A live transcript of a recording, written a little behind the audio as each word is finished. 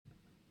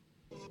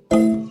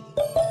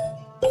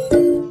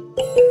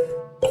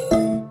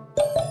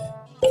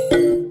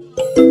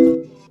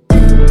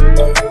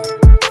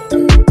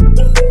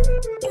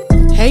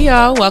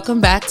y'all. Welcome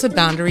back to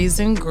Boundaries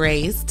and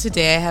Grace.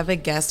 Today I have a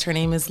guest. Her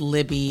name is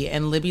Libby,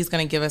 and Libby's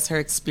going to give us her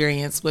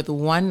experience with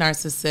one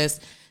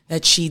narcissist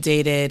that she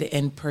dated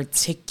in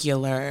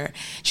particular.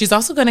 She's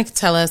also going to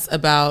tell us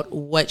about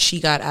what she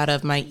got out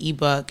of my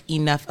ebook,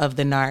 Enough of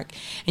the Narc.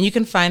 And you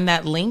can find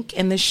that link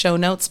in the show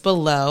notes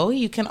below.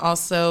 You can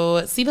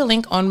also see the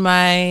link on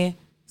my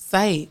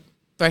site,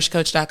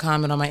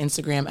 threshcoach.com, and on my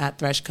Instagram at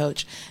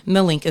threshcoach. And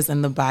the link is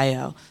in the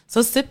bio.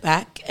 So sit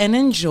back and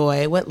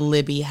enjoy what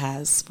Libby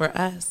has for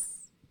us.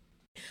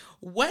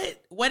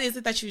 What is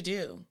it that you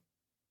do?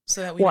 So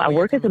that I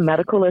work as a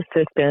medical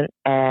assistant.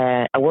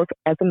 I work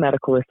as a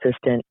medical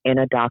assistant in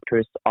a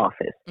doctor's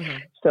office. Mm-hmm.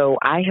 So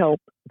I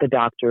help the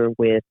doctor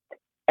with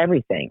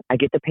everything. I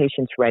get the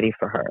patients ready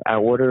for her. I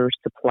order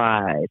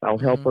supplies. I'll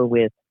help her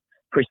with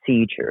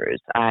procedures.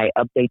 I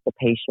update the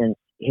patient's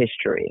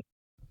history.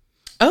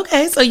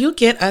 Okay, so you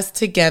get us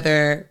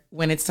together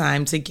when it's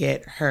time to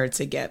get her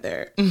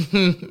together.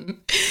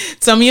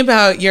 Tell me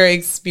about your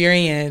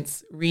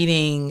experience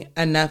reading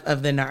Enough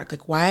of the Narc.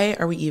 Like, why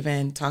are we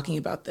even talking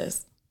about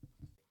this?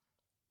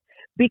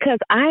 Because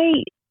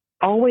I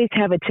always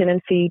have a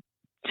tendency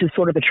to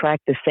sort of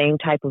attract the same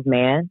type of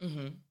man,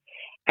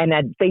 and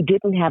that they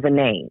didn't have a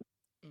name.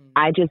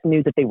 I just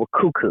knew that they were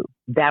cuckoo.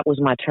 That was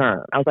my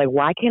term. I was like,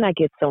 why can't I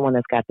get someone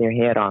that's got their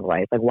head on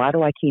right? It's like, why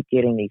do I keep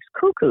getting these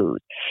cuckoos?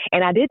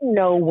 And I didn't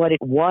know what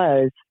it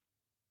was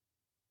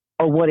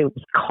or what it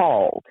was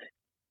called.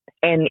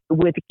 And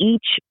with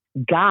each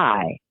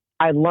guy,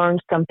 I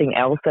learned something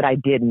else that I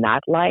did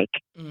not like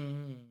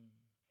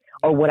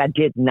or what I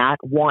did not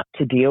want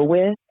to deal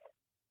with.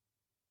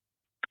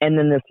 And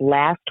then this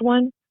last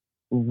one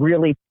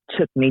really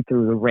took me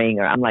through the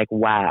ringer. I'm like,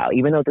 wow,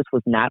 even though this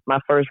was not my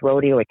first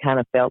rodeo, it kind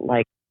of felt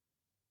like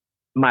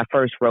my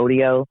first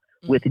rodeo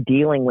with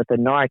dealing with the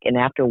narc. And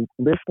after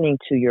listening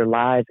to your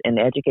lives and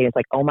educating, it's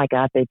like, oh my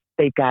God,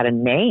 they've got a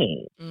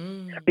name.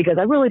 Because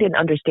I really didn't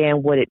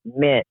understand what it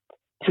meant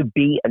to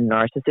be a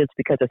narcissist,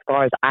 because as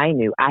far as I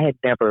knew, I had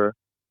never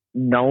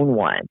known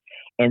one.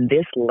 And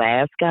this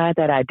last guy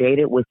that I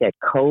dated was that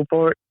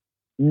covert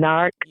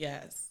narc.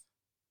 Yes.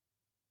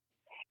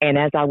 And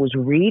as I was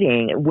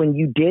reading, when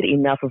you did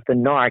Enough of the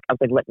Narc, I was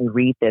like, let me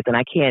read this. And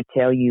I can't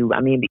tell you,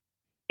 I mean,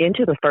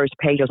 into the first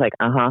page, I was like,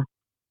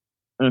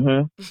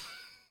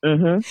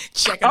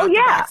 Checking out the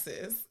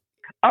boxes.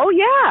 Oh,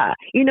 yeah.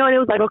 You know, and it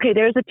was like, okay,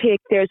 there's a tick,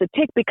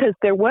 because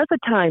there was a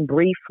time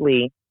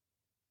briefly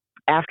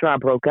after I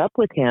broke up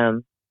with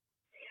him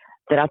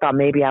that I thought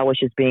maybe I was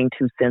just being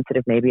too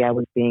sensitive. Maybe I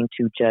was being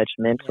too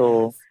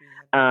judgmental. Yes.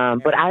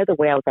 But either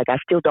way, I was like, I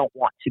still don't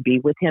want to be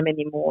with him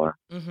anymore.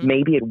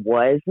 Maybe it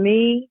was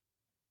me.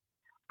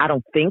 I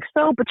don't think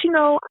so. But, you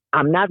know,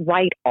 I'm not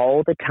right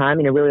all the time.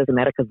 And it really doesn't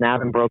matter because now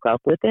I broke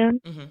up with him.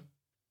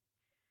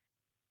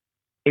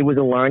 It was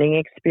a learning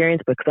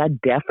experience because I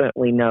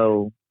definitely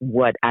know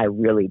what I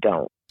really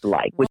don't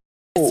like.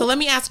 So let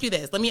me ask you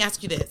this.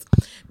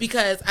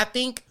 Because I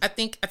think I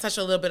touched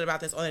a little bit about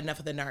this on Enough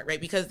of the Narc,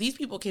 right? Because these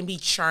people can be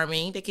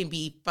charming. They can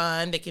be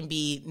fun. They can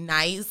be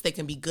nice. They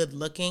can be good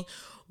looking.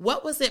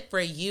 What was it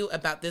for you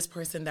about this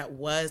person that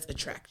was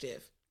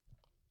attractive?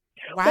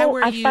 Why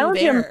were you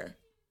there?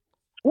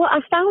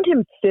 I found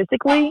him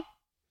physically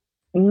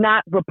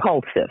not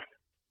repulsive.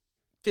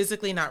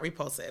 Physically not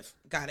repulsive.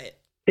 Got it.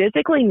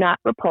 Physically not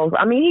repulsive.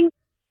 I mean,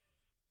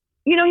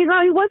 he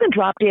wasn't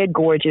drop dead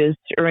gorgeous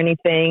or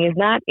anything. He's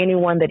not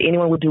anyone that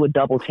anyone would do a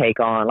double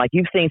take on. Like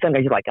you've seen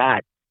something, you're like,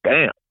 God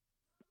damn,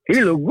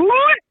 he look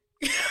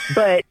good.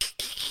 But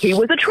he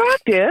was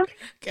attractive.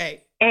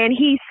 Okay. And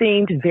he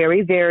seemed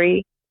very,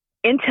 very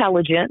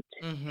intelligent.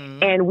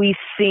 And we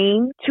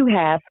seemed to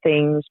have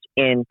things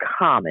in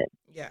common.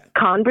 Yeah.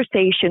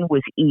 Conversation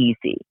was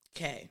easy.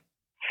 Okay.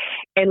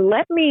 And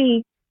let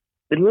me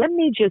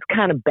just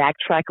kind of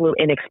backtrack a little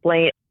and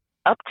explain it.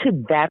 Up to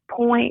that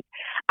point,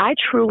 I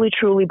truly,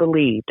 truly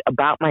believed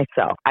about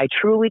myself. I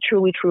truly,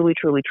 truly, truly,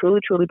 truly, truly,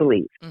 truly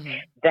believed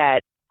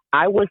that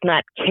I was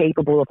not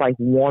capable of like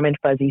warm and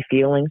fuzzy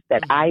feelings,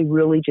 that I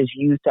really just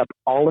used up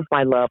all of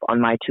my love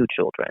on my two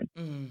children.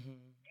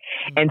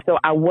 And so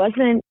I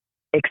wasn't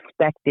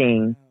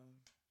expecting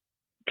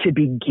to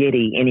be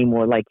giddy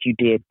anymore like you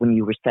did when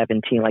you were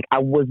 17. Like I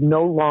was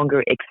no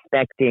longer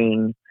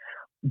expecting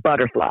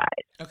butterflies.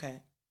 Okay.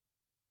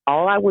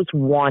 All I was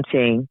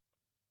wanting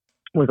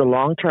was a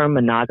long-term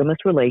monogamous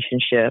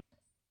relationship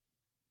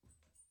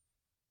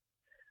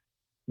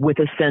with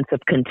a sense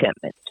of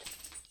contentment.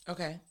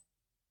 Okay.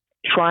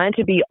 Trying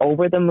to be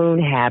over the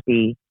moon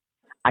happy,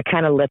 I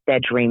kind of let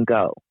that dream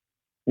go.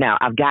 Now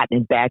I've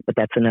gotten it back, but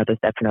that's another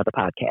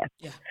podcast.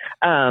 Yeah.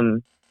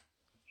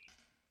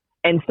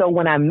 And so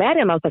when I met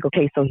him, I was like,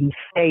 okay, so he's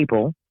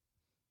stable.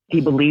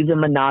 He believes in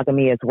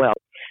monogamy as well.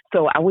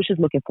 So I was just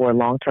looking for a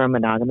long-term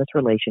monogamous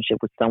relationship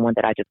with someone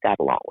that I just got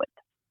along with.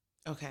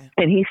 Okay.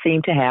 And he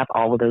seemed to have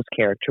all of those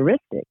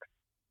characteristics.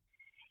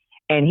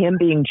 And him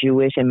being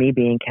Jewish and me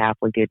being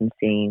Catholic didn't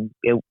seem,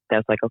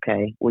 that's like,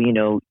 okay, well, you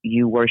know,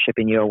 you worship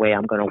in your way,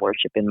 I'm going to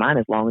worship in mine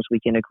as long as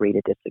we can agree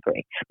to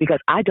disagree. Because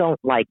I don't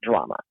like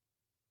drama.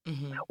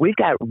 We've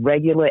got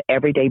regular,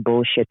 everyday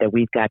bullshit that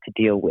we've got to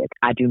deal with.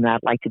 I do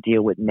not like to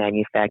deal with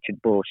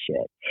manufactured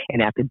bullshit.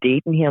 And after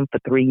dating him for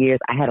 3 years,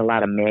 I had a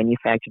lot of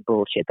manufactured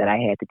bullshit that I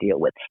had to deal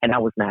with. And I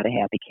was not a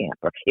happy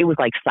camper. It was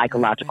like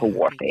psychological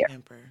warfare.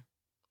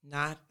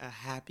 Not a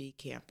happy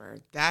camper.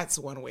 That's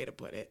one way to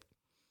put it.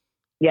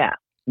 Yeah,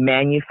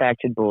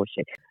 manufactured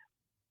bullshit.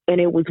 And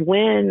it was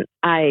when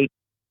I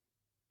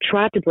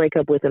tried to break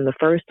up with him the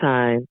first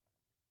time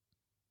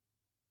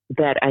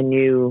that I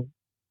knew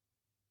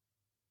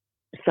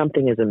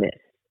something is amiss.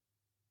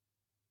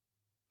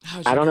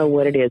 I don't know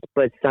what it is,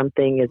 but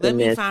something is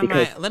amiss.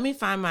 Let me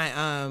find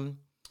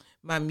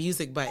my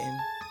music button.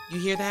 You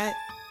hear that?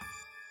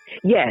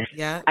 Yes.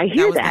 Yeah. I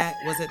hear that.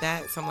 Was it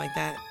that? Something like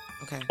that?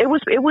 Okay. It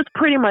was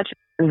pretty much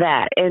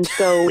that. And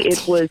so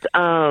it was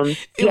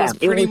it was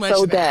pretty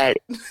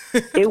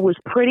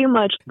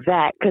much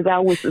that, because I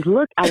was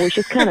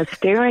just kind of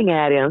staring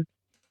at him.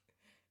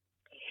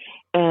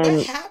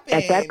 And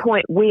at that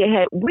point we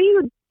had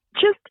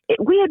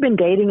been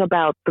dating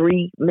about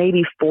 3,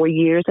 maybe 4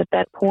 years at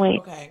that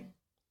point. Okay.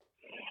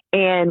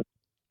 And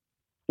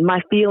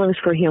my feelings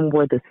for him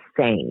were the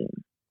same.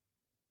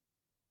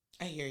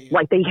 I hear you.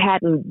 Like they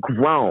hadn't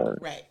grown.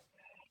 Right.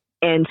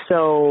 And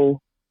so,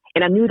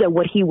 and I knew that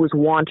what he was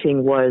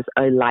wanting was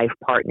a life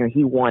partner.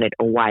 He wanted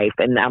a wife.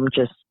 And I'm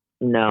just,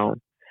 no.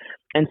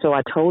 And so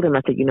I told him,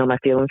 I said, my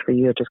feelings for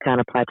you have just kind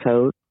of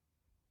plateaued.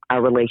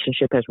 Our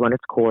relationship has run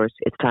its course.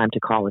 It's time to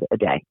call it a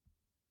day.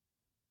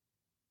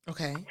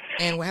 Okay.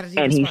 And how did he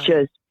And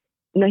respond?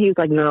 he was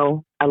like,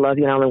 no, I love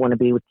you and I only want to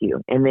be with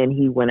you. And then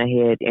he went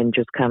ahead and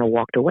just kind of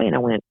walked away. And I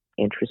went,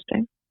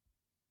 interesting.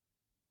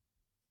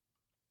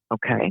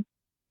 Okay.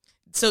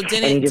 So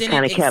and he just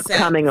kind of kept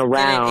coming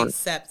around. Didn't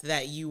accept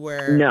that you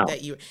were, no.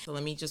 So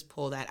let me just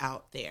pull that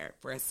out there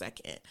for a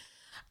second.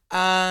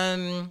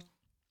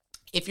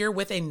 If you're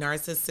with a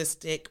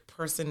narcissistic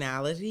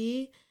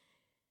personality,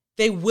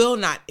 they will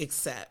not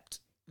accept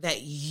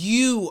that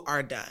you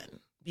are done,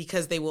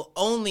 because they will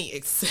only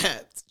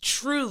accept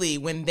truly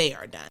when they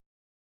are done.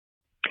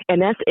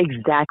 And that's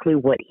exactly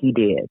what he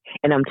did.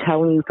 And I'm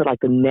telling you, for like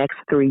the next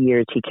 3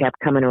 years, he kept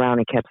coming around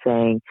and kept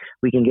saying,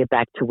 we can get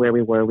back to where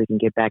we were. We can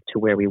get back to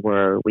where we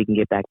were. We can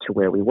get back to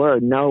where we were.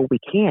 No, we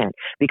can't.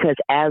 Because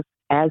as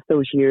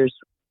those years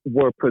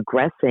were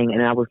progressing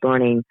and I was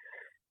learning,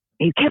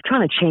 he kept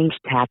trying to change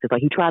tactics.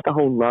 Like he tried the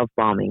whole love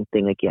bombing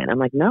thing again. I'm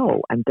like,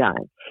 no, I'm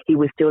done. He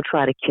would still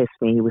try to kiss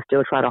me. He would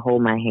still try to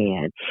hold my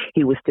hand.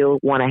 He would still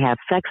want to have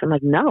sex. I'm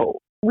like, no,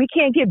 we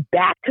can't get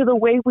back to the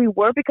way we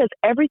were, because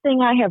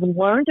everything I have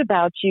learned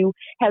about you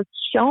has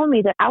shown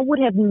me that I would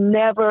have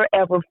never,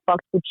 ever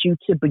fucked with you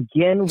to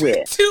begin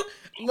with.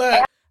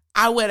 Look,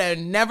 I would have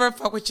never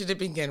fucked with you to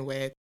begin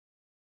with.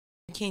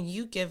 Can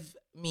you give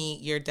me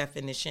your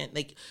definition,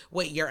 like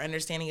what your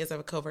understanding is of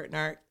a covert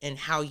narc and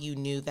how you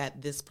knew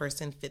that this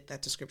person fit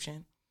that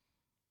description?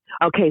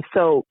 Okay,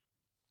 so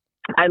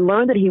I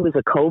learned that he was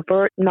a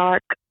covert narc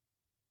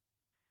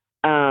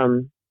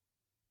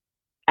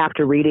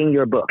after reading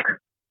your book.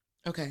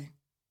 Okay.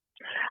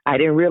 I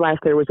didn't realize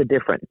there was a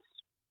difference,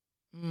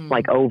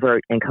 like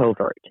overt and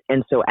covert.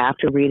 And so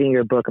after reading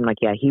your book, I'm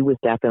like, yeah, he was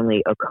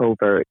definitely a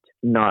covert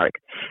narc.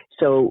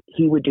 So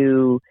he would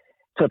so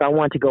if I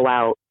wanted to go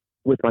out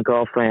with my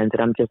girlfriends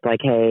and I'm just like,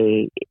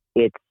 hey,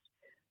 it's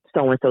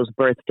so-and-so's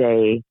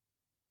birthday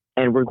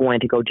and we're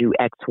going to go do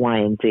X, Y,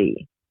 and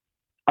Z.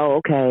 Oh,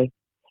 okay.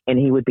 And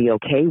he would be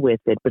okay with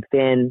it. But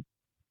then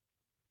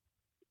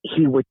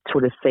he would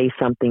sort of say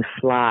something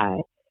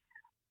sly,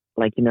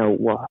 like, I'm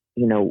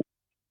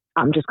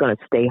just going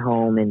to stay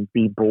home and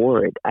be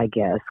bored, I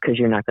guess, because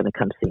you're not going to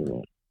come see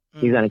me.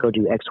 You're going to go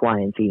do X, Y,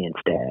 and Z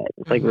instead.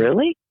 It's like,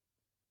 really?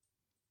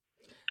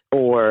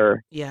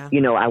 Or,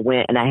 I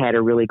went and I had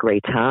a really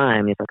great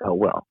time. It's like, oh,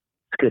 well,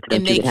 it's good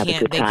that you can have a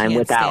good time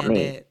without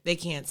me. They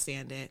can't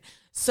stand it.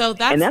 So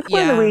one of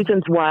the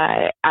reasons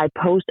why I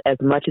post as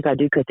much as I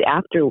do, because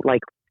after,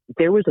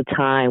 there was a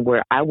time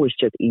where I was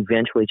just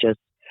eventually just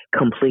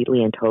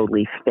completely and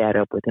totally fed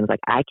up with him. Like,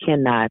 I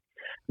cannot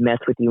mess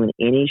with you in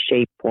any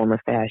shape, form, or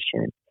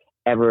fashion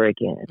ever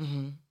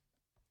again.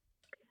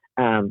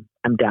 I'm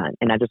done.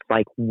 And I just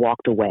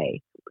walked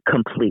away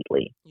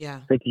completely.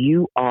 Yeah. Like,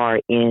 you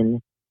are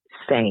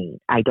insane.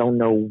 I don't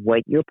know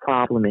what your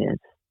problem is,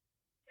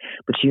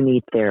 but you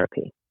need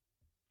therapy.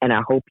 And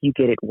I hope you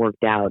get it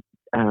worked out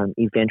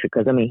eventually.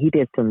 Because, he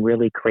did some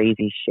really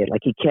crazy shit.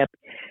 Like, he kept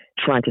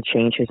trying to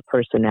change his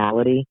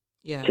personality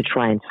to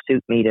try and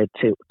suit me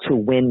to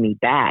win me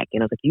back.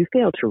 And I was like, you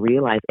fail to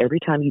realize every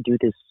time you do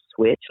this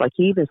switch, like,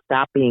 he even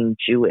stopped being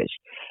Jewish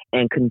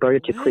and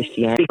converted to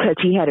Christianity because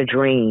he had a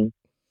dream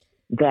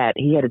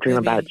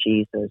about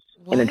Jesus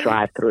in a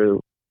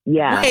drive-through.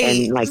 Yeah.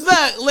 Wait, and look,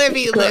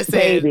 Libby, listen.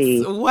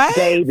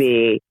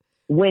 Baby.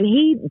 When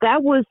he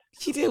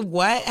did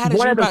what? Had a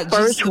dream about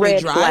Jesus in the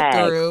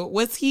drive-through.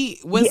 Was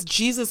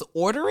Jesus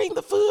ordering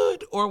the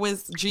food, or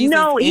was Jesus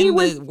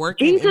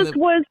working?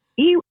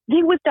 He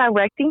was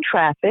directing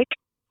traffic.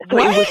 So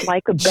what? It was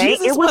like a bank.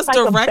 Jesus it was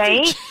like a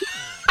bank.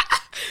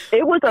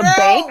 It was a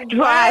bank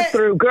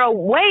drive-through. Girl,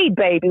 wait,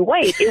 baby,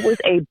 wait. It was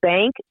a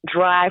bank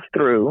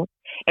drive-through,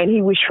 and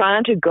he was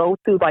trying to go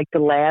through like the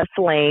last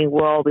lane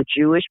where all the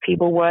Jewish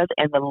people was,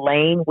 and the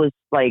lane was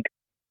like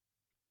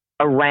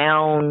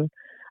around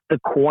the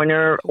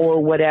corner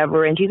or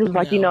whatever. And Jesus was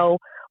like, you know,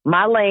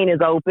 my lane is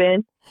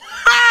open.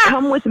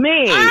 Come with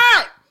me.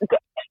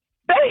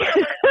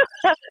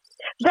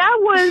 That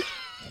was,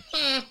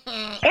 and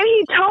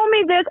he told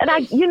me this, and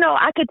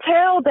I could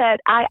tell that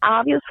I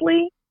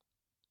obviously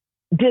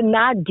did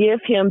not give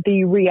him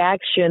the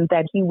reaction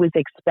that he was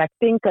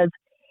expecting,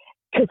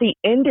 because he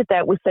ended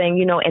that with saying,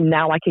 you know, and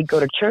now I could go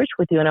to church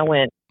with you. And I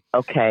went,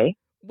 okay.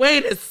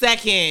 Wait a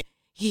second.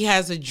 He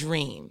has a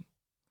dream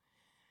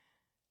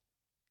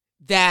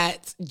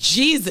that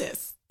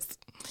Jesus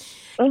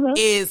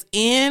is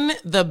in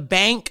the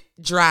bank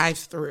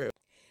drive-through.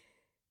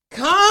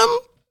 Come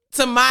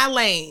to my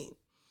lane,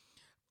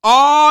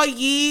 all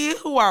ye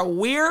who are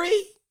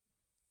weary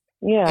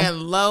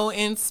and low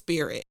in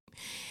spirit.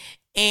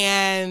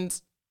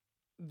 And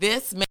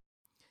this man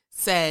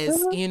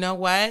says, you know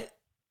what?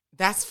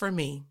 That's for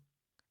me.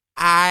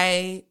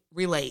 I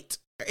relate.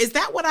 Is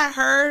that what I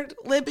heard,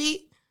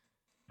 Libby?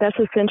 That's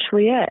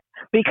essentially it.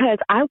 Because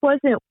I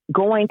wasn't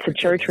going to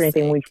church or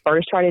anything when we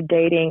first started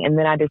dating. And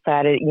then I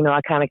decided, you know, I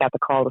kind of got the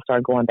call to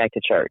start going back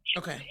to church.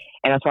 Okay.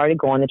 And I started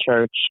going to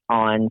church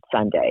on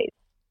Sundays.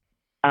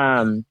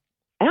 I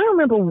don't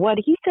remember what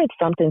he said,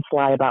 something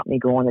sly about me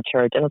going to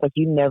church. And I was like,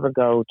 you never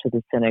go to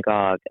the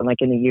synagogue. And like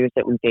in the years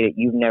that we dated,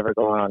 you've never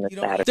gone on a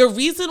Saturday. The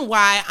reason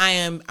why I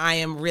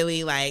am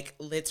really like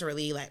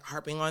literally like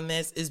harping on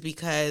this is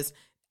because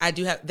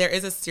there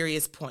is a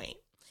serious point,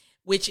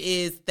 which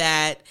is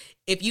that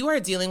if you are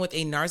dealing with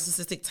a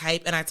narcissistic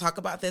type, and I talk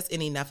about this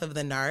in Enough of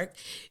the Narc,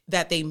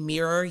 that they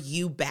mirror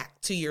you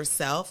back to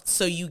yourself.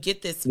 So you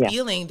get this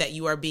feeling that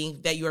you are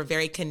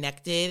very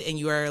connected, and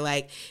you are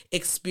like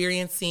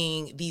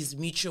experiencing these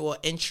mutual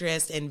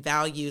interests and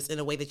values in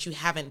a way that you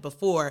haven't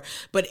before.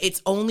 But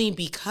it's only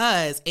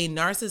because a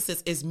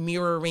narcissist is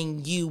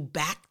mirroring you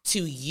back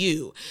to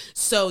you.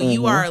 So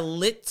you are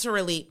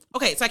literally,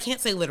 okay, so I can't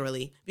say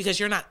literally because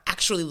you're not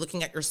actually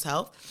looking at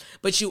yourself,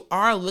 but you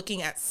are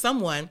looking at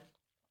someone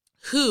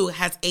who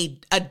has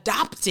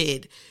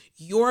adopted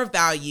your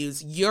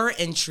values, your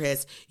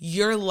interests,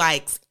 your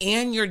likes,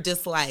 and your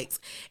dislikes.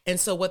 And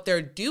so what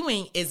they're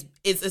doing is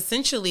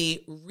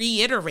essentially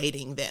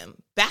reiterating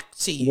them back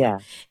to you. Yeah.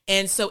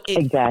 And so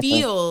it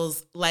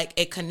feels like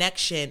a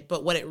connection,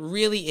 but what it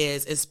really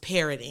is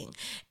parroting.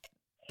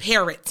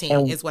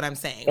 Parroting is what I'm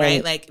saying,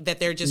 right? Like that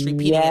they're just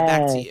repeating it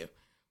back to you.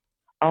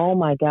 Oh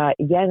my God.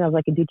 Yeah. And I was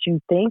like, did you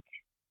think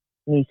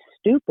me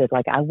stupid?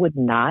 Like I would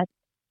not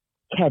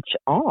catch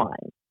on.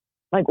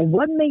 Like,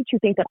 what made you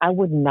think that I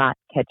would not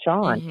catch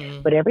on?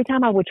 But every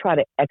time I would try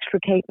to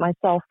extricate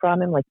myself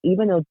from him, like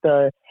even though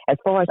as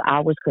far as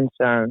I was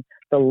concerned,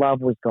 the love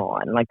was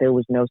gone. Like there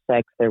was no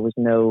sex, there was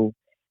no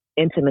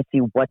intimacy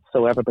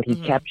whatsoever, but he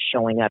kept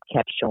showing up,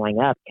 and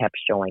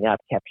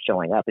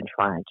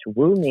trying to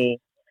woo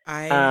me.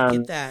 I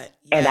get that.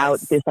 Yes. And I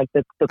just like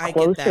the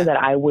closer that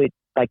I would,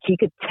 like he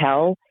could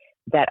tell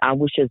that I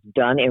was just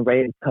done and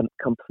ready to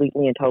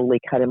completely and totally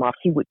cut him off.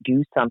 He would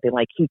do something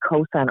like he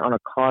co-signed on a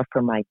car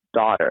for my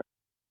daughter. I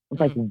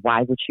was like,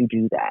 why would you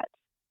do that?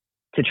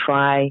 It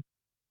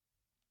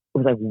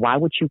was like, why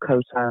would you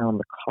co-sign on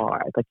the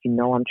car? It's like, you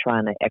know, I'm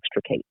trying to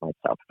extricate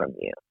myself from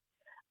you.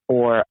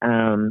 Or, I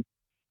don't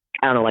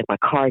know, like my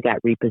car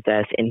got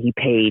repossessed and he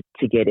paid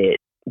to get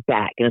it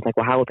back. And it's like,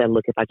 well, how would that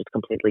look if I just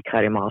completely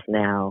cut him off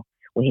now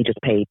when he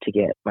just paid to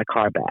get my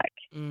car back?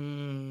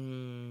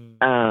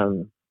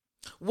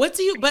 What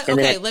do you, but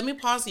okay, let me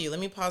pause you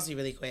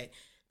really quick,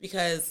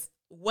 because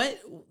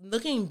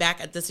looking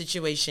back at the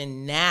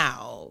situation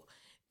now,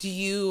 do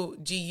you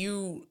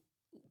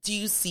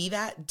see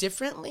that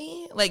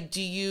differently? Like,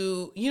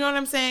 you know what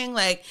I'm saying?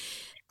 Like,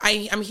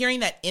 I'm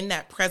hearing that in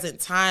that present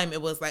time,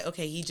 it was like,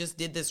 okay, he just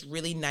did this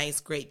really nice,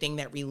 great thing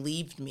that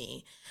relieved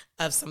me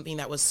of something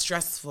that was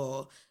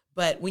stressful.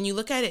 But when you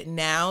look at it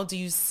now, do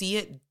you see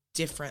it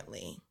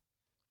differently?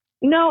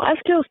 No, I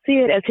still see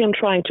it as him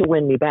trying to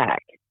win me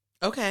back.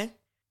 Okay.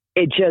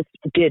 It just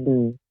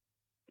didn't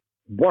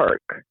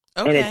work.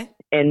 Okay.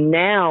 And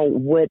now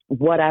what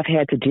I've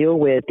had to deal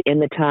with in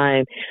the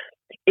time,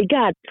 it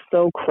got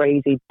so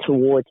crazy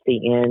towards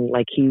the end.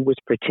 Like he was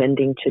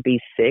pretending to be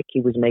sick.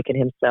 He was making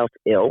himself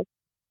ill.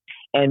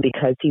 And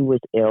because he was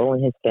ill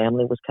and his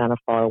family was kind of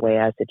far away,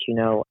 I said, you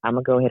know, I'm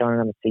going to go ahead on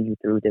and I'm going to see you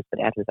through this. But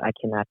after this, I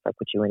cannot fuck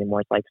with you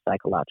anymore. It's like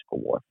psychological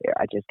warfare.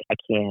 I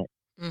can't.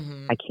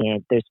 I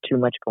can't. There's too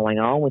much going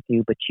on with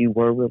you, but you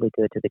were really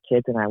good to the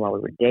kids and I while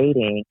we were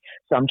dating.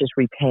 So I'm just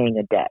repaying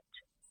a debt.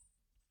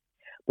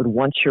 But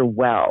once you're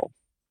well,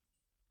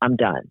 I'm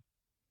done.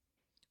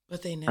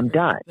 I'm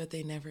done. But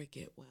they never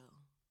get well.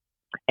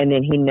 And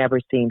then he never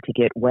seemed to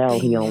get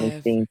well. He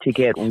only seemed to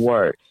get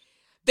worse.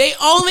 They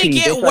only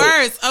get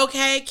worse.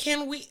 Okay.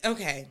 Can we?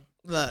 Okay.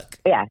 Look.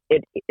 Yeah,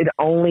 it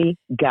only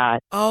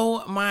got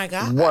Oh my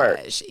gosh.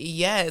 worse.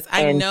 Yes.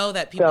 I know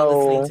that people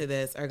listening to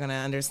this are going to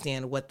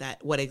understand what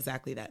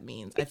exactly that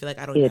means. I feel like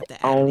I don't have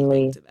to add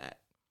anything to that.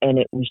 And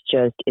it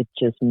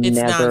just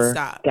never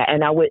nonstop.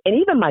 And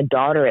even my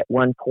daughter at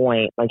one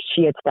point, like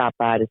she had stopped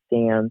by to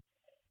see him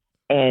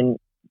and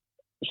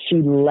she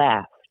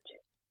left.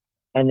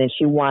 And then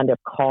she wound up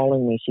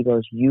calling me. She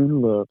goes, "You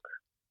look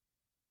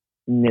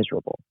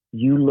miserable.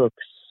 You look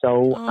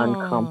so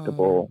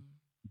uncomfortable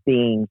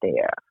being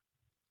there."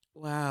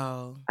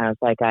 Wow. I was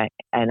like, I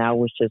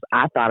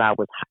thought I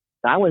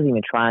wasn't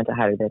even trying to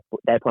hide it at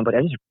that point, but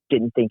I just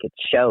didn't think it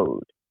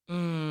showed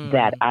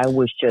that I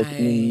was just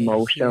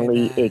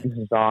emotionally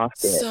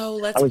exhausted. So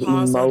let's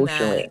pause on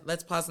that.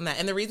 Let's pause on that.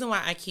 And the reason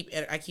why I keep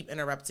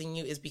interrupting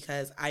you is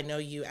because I know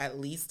you at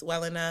least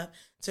well enough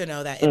to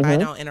know that if I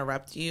don't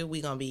interrupt you,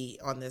 we're going to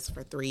be on this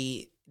for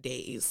 3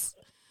 days.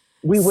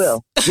 We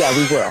will. Yeah,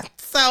 we will.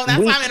 So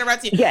that's why I'm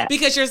interrupting you. Yeah.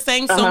 Because you're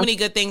saying so many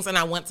good things and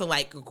I want to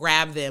like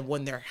grab them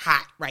when they're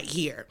hot right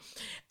here.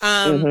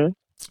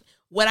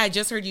 What I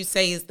just heard you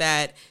say is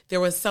that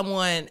there was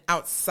someone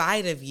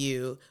outside of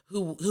you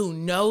who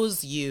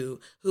knows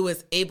you, who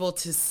is able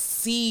to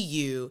see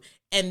you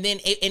and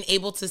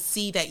able to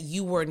see that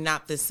you were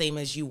not the same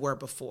as you were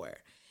before.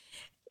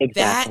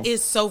 Exactly. That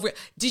is so real.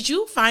 Did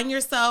you find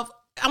yourself,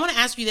 I want to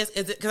ask you this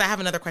because I have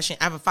another question.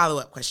 I have a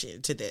follow-up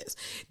question to this.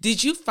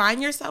 Did you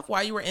find yourself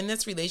while you were in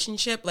this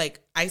relationship, like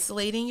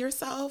isolating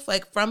yourself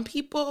like from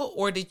people,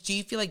 or do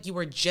you feel like you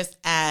were just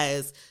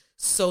as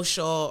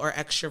social or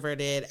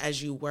extroverted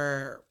as you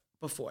were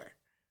before?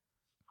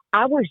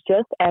 I was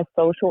just as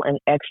social and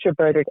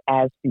extroverted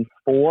as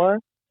before.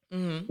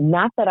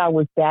 Not that I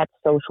was that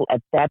social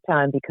at that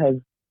time, because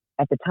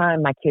at the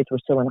time my kids were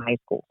still in high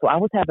school. So I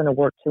was having to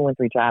work 2 and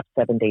 3 jobs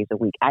 7 days a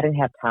week. I didn't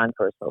have time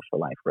for a social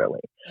life really.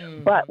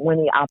 But when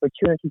the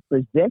opportunity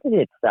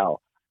presented itself,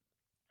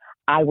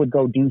 I would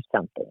go do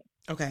something.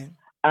 Okay.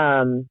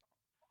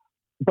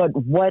 But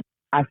what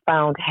I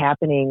found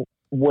happening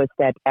was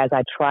that as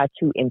I tried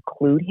to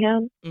include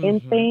him in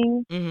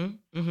things,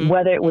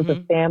 whether it was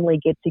a family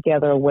get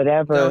together or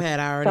whatever, go ahead,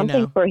 I already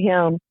something know. For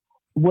him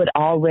would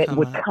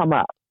come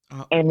up.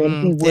 And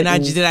then he would. Did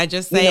I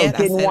just say it?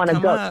 Didn't want to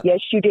go. Up.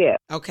 Yes, you did.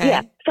 Okay.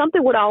 Yeah,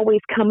 something would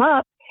always come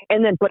up,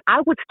 but I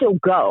would still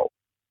go.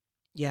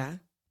 Yeah.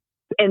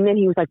 And then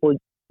he was like, "Well,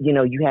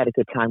 you had a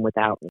good time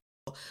without me."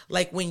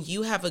 Like when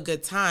you have a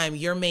good time,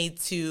 you're made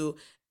to.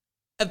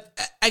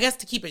 I guess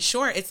to keep it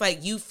short, it's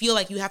like you feel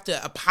like you have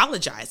to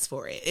apologize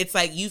for it. It's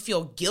like you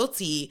feel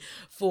guilty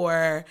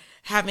for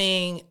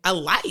having a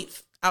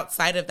life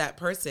outside of that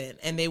person,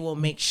 and they will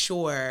make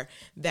sure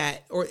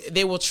that, or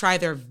they will try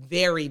their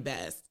very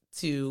best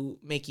to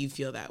make you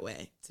feel that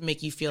way, to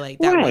make you feel like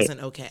that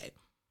wasn't okay.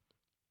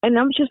 And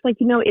I'm just like,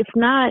 it's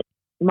not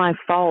my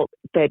fault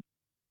that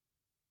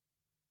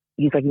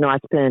he's like, I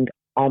spend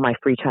all my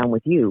free time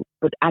with you,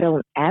 but I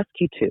don't ask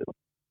you to.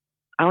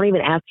 I don't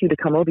even ask you to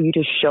come over. You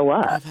just show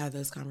up. I've had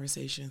those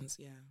conversations.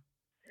 Yeah.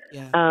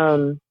 Yeah.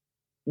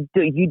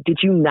 Did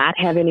you not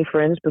have any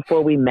friends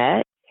before we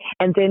met?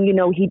 And then,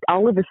 he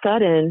all of a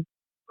sudden,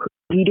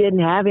 he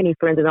didn't have any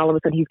friends. And all of a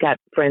sudden he's got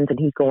friends and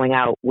he's going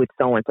out with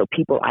so-and-so,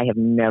 people I have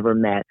never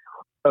met.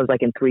 I was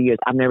like, in 3 years,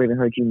 I've never even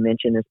heard you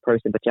mention this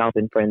person, but y'all have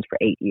been friends for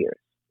 8 years.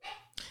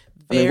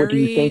 What do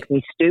you think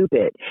me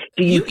stupid?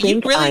 Do you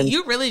think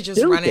you really just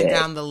stupid? Running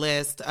down the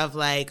list of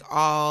like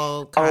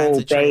all kinds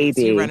of traits.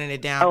 Baby. You running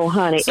it down. Oh,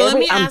 honey. So let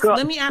me ask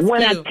when you.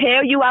 I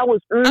tell you I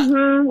was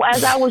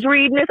as I was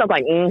reading this, I was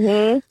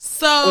like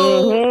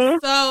So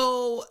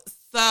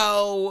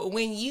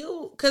when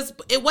because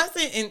it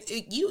wasn't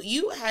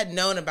you had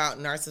known about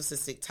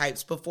narcissistic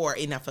types before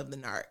Enough of the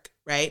Narc,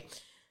 right?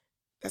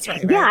 That's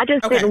right. Yeah, I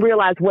just didn't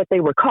realize what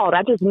they were called.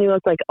 I just knew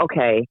it's like,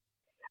 okay,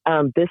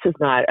 this is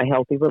not a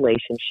healthy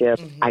relationship.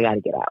 I got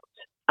to get out.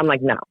 I'm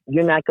like, no,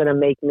 you're not going to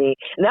make me.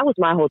 And that was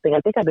my whole thing.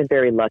 I think I've been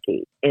very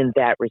lucky in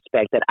that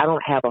respect that I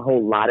don't have a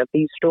whole lot of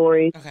these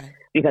stories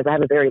because I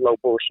have a very low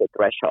bullshit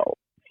threshold.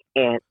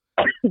 And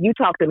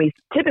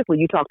typically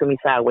you talk to me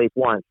sideways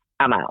once,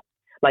 I'm out.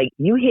 Like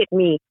you hit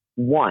me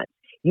once,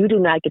 you do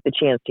not get the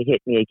chance to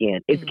hit me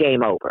again. It's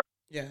game over.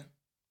 Yeah.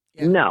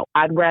 No,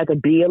 I'd rather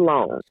be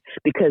alone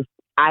because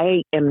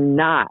I am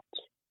not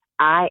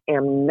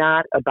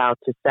about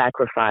to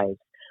sacrifice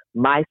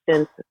my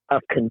sense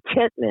of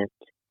contentment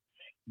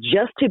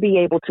just to be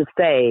able to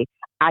say,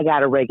 I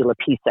got a regular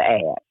piece of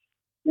ass.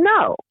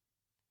 No,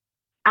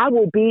 I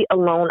will be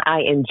alone.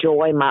 I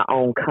enjoy my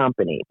own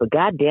company, but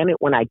God damn it,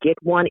 when I get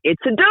one,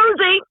 it's a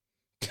doozy.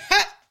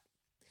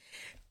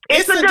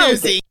 It's a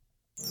doozy.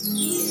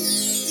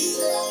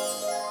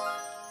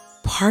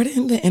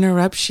 Pardon the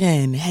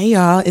interruption. Hey,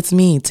 y'all, it's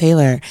me,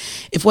 Taylor.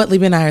 If what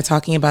Libby and I are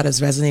talking about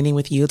is resonating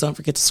with you, don't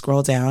forget to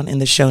scroll down in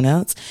the show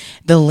notes.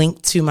 The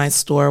link to my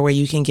store where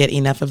you can get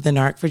Enough of the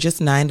Narc for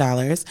just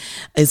 $9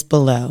 is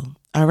below.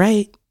 All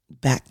right,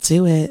 back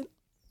to it.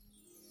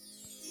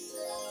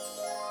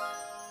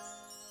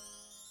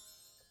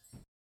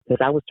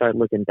 Because I would start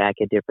looking back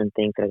at different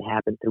things that had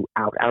happened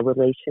throughout our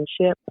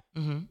relationship.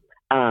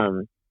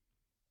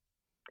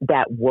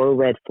 that were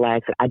red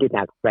flags that I did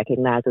not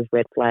recognize as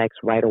red flags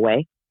right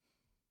away.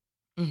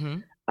 Mm-hmm.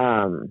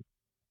 And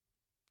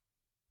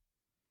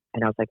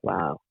I was like,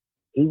 wow,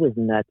 he was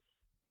nuts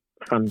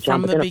from jump.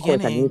 From But the then, of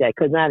course, I knew that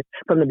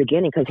from the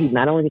beginning, because he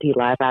not only did he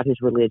lie about his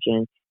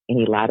religion and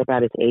he lied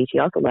about his age, he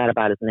also lied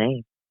about his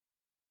name.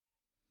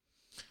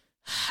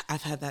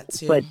 I've had that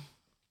too. But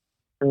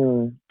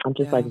I'm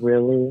just like,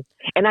 really?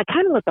 And I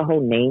kind of let the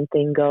whole name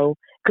thing go,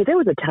 because there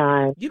was a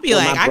time you'd be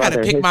like, I got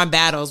to pick my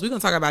battles. We're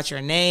going to talk about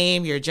your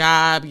name, your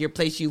job, your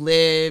place you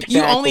live. Exactly.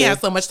 You only have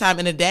so much time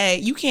in a day.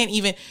 You can't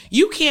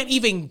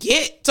even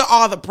get to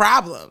all the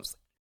problems.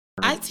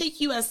 I take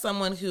you as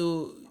someone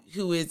who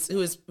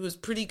is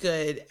pretty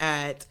good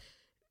at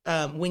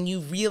when you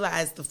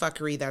realize the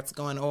fuckery that's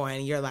going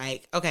on, you're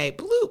like, okay,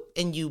 bloop,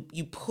 and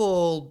you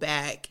pull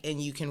back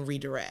and you can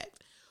redirect.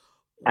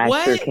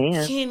 Sure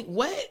can.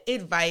 What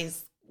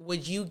advice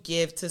would you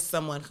give to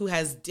someone who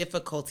has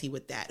difficulty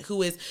with that?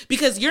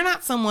 Because you're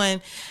not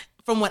someone,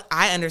 from what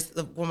I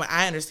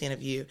understand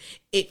of you,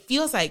 it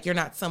feels like you're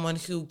not someone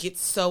who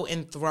gets so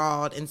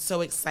enthralled and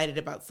so excited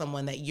about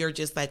someone that you're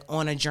just like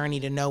on a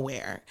journey to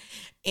nowhere.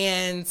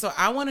 And so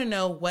I want to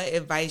know what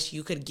advice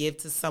you could give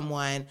to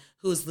someone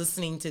who's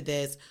listening to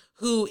this,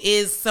 who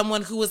is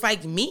someone who is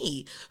like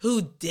me,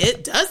 who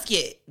does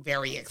get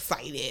very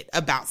excited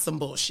about some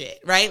bullshit,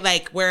 right?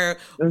 Like where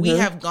we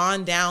have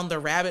gone down the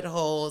rabbit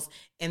holes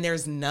and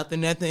there's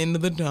nothing at the end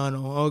of the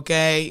tunnel,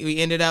 okay? We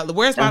ended up,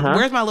 where's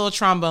my little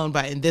trombone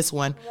button? This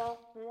one.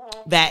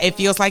 That, it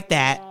feels like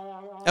that.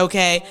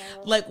 Okay,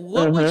 like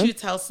what would you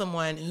tell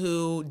someone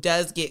who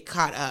does get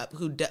caught up,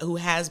 who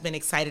has been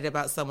excited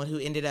about someone who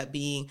ended up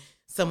being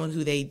someone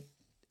who they,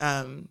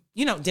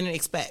 didn't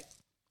expect?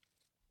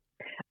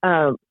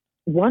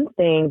 One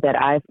thing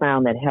that I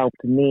found that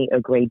helped me a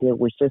great deal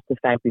was just the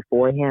fact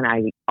beforehand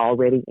I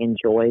already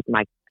enjoyed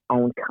my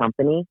own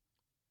company,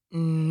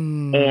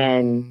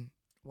 and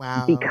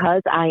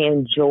because I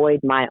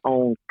enjoyed my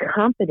own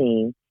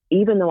company,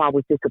 even though I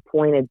was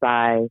disappointed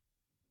by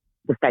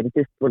the fact that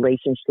this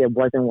relationship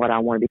wasn't what I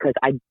wanted, because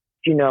I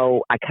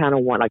kind of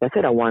want, like I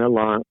said, I want a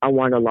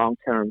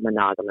long-term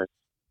monogamous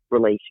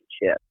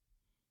relationship.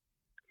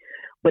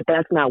 But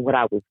that's not what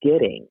I was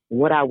getting.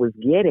 What I was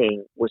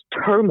getting was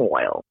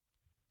turmoil.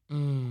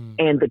 And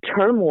the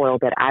turmoil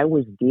that I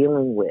was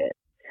dealing with,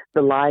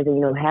 the lies,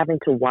 and, having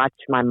to watch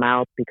my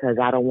mouth because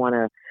I don't want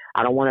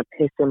to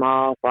piss him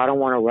off, or I don't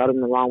want to rub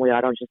him the wrong way, or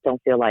I don't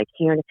feel like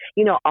hearing,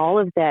 all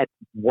of that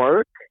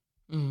work.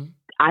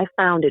 I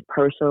found it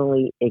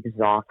personally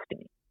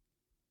exhausting,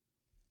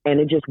 and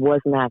it just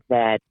was not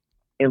that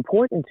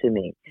important to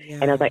me. Yeah.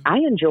 And I was like, I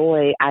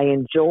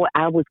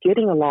was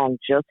getting along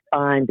just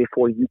fine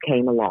before you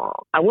came along.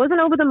 I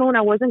wasn't over the moon.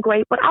 I wasn't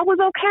great, but I was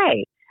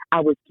okay. I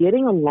was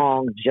getting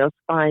along just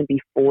fine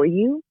before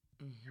you.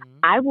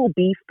 I will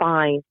be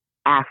fine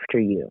after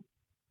you.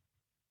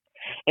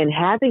 And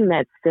having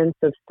that sense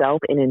of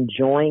self and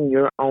enjoying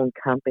your own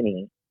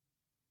company,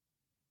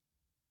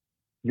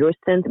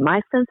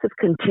 my sense of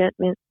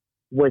contentment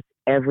was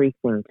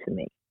everything to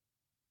me.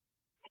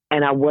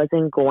 And I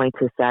wasn't going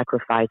to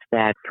sacrifice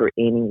that for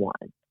anyone.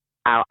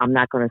 I'm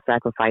not going to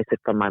sacrifice it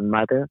for my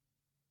mother.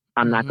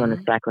 I'm not going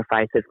to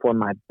sacrifice it for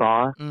my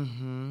boss.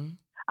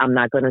 I'm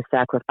not going to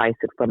sacrifice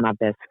it for my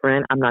best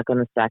friend. I'm not going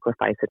to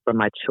sacrifice it for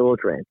my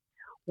children.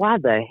 Why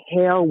the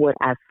hell would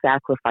I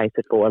sacrifice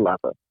it for a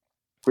lover?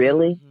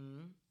 Really?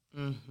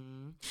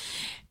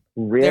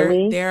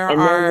 Really?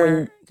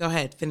 Go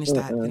ahead. Finish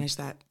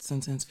that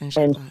sentence.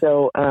 And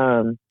so,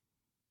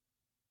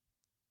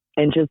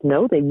 and just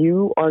know that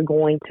you are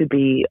going to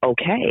be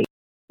okay.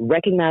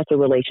 Recognize the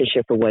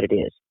relationship for what it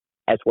is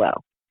as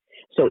well.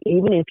 So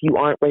even if you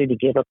aren't ready to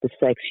give up the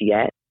sex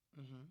yet,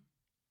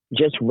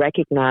 just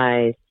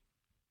recognize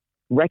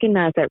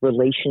that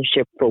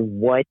relationship for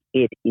what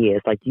it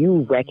is. Like,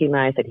 you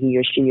recognize that he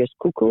or she is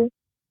cuckoo,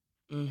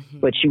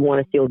 but you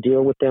want to still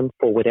deal with them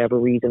for whatever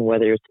reason,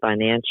 whether it's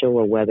financial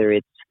or whether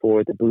it's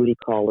for the booty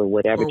call or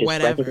whatever.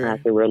 Recognize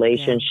the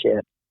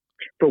relationship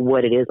for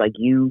what it is. Like,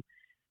 you,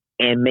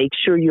 and make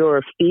sure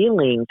your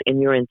feelings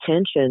and your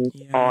intentions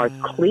are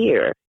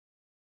clear.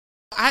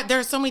 There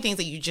are so many things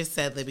that you just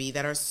said, Libby,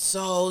 that are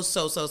so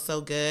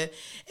good.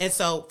 And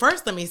so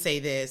first, let me say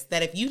this,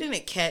 that if you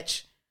didn't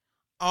catch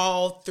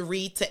all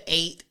 3 to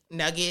 8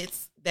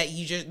 nuggets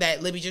that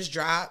Libby just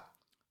dropped,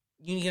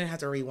 you're going to have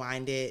to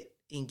rewind it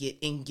and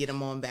get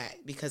them on back,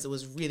 because it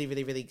was really,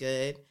 really, really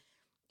good.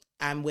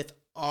 I'm with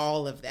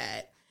all of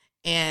that.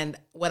 And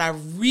what I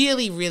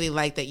really, really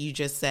like that you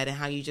just said and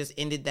how you just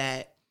ended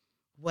that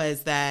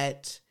was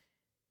that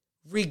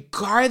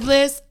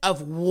regardless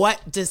of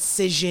what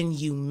decision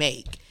you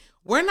make,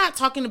 we're not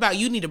talking about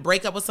you need to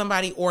break up with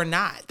somebody or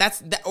not.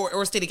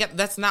 Or stay together.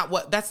 That's not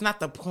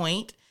the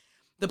point.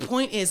 The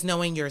point is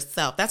knowing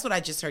yourself. That's what I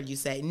just heard you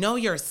say. Know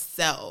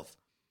yourself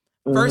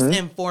first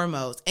and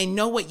foremost, and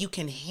know what you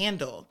can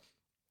handle.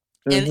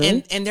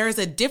 And there is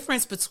a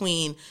difference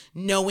between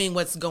knowing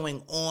what's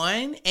going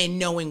on and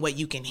knowing what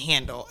you can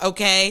handle.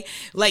 Okay.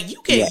 Like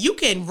you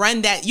can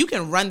run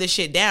the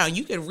shit down.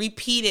 You can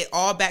repeat it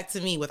all back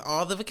to me with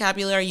all the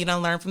vocabulary you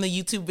don't learn from the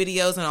YouTube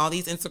videos and all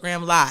these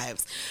Instagram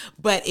lives.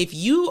 But if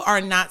you are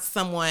not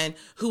someone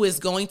who is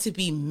going to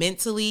be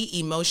mentally,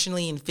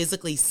 emotionally, and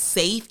physically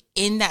safe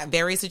in that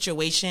very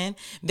situation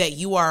that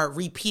you are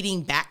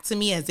repeating back to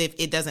me as if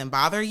it doesn't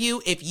bother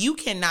you, if you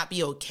cannot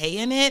be okay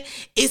in it,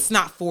 it's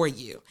not for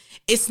you.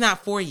 It's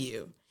not for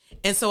you.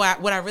 And so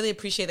what I really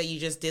appreciate that you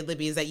just did,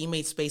 Libby, is that you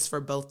made space for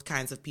both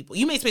kinds of people.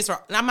 You made space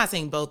for, and I'm not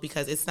saying both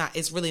because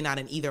it's really not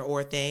an either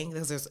or thing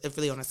because it's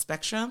really on a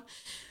spectrum,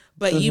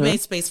 but you made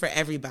space for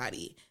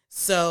everybody.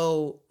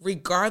 So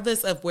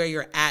regardless of where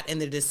you're at in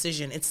the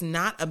decision, it's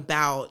not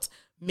about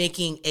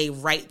making a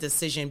right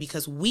decision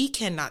because we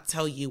cannot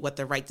tell you what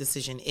the right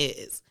decision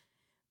is.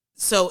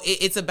 So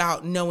it's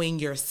about knowing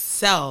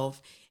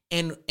yourself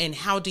and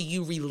how do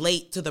you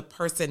relate to the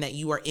person that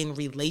you are in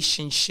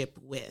relationship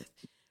with.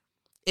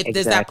 If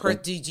does that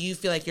do you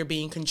feel like you're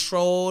being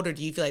controlled, or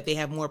do you feel like they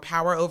have more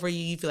power over you?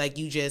 You feel like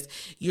you're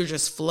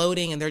just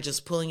floating and they're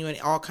just pulling you in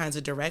all kinds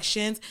of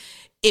directions.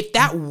 If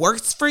that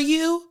works for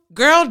you,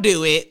 girl,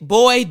 do it.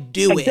 Boy,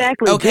 do it.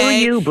 Okay.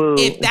 Do you, boo.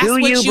 If that's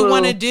what you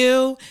want to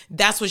do,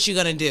 that's what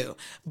you're going to do.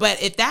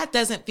 But if that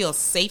doesn't feel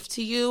safe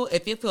to you,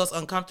 if it feels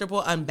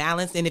uncomfortable,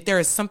 unbalanced, and if there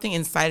is something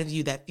inside of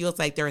you that feels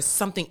like there is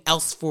something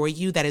else for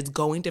you that is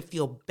going to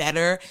feel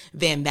better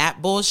than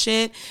that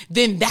bullshit,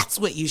 then that's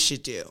what you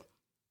should do.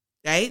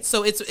 Right?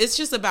 So it's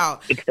just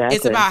about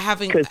it's about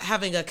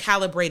having a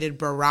calibrated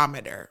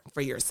barometer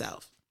for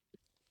yourself.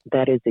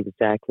 That is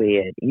exactly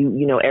it.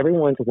 You know,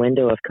 everyone's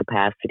window of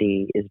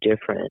capacity is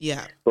different.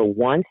 Yeah. But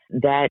once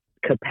that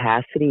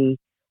capacity,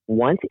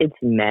 once it's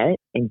met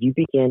and you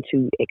begin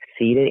to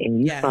exceed it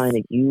and you find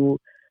that you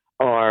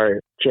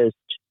are just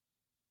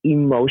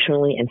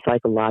emotionally and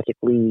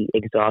psychologically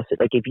exhausted.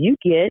 Like if you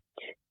get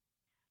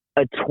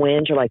a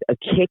twinge or like a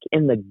kick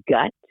in the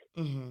gut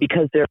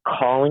because they're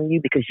calling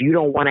you because you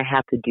don't want to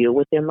have to deal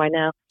with them right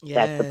now,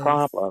 that's the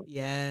problem.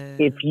 Yeah.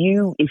 If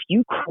you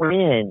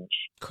cringe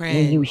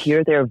when you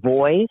hear their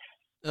voice,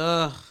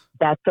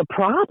 that's a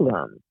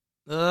problem.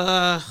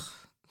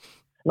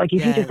 Like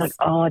if you're just like,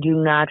 oh, I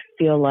do not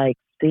feel like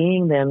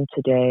seeing them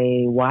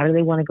today. Why do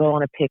they want to go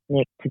on a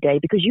picnic today?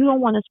 Because you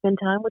don't want to spend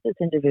time with this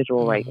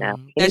individual right now.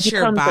 And that's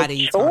your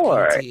body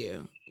talking to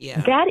you.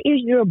 Yeah. That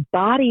is your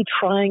body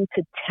trying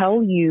to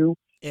tell you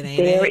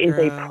there is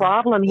a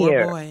problem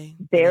here.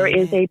 There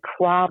is a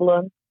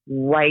problem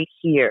right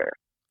here.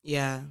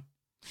 Yeah.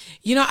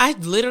 You know, I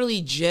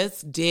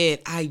just did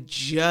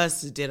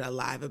a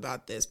live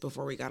about this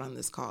before we got on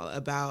this call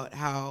about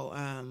how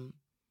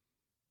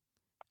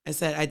I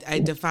said I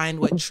defined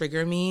what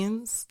trigger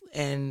means.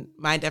 And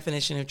my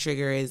definition of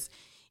trigger is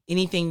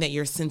anything that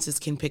your senses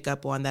can pick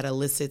up on that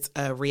elicits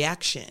a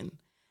reaction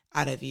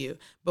out of you.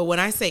 But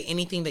when I say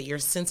anything that your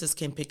senses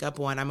can pick up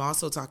on, I'm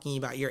also talking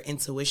about your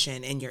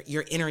intuition and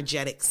your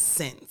energetic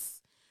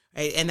sense,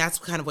 right? And that's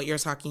kind of what you're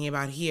talking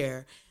about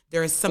here.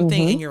 There is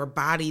something in your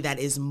body that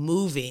is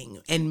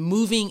moving and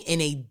moving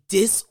in a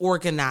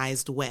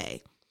disorganized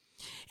way.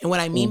 And what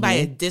I mean by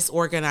a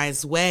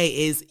disorganized way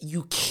is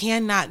you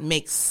cannot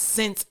make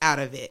sense out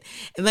of it.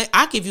 And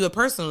I'll give you a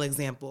personal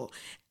example.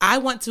 I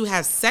want to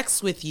have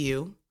sex with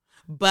you,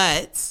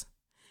 but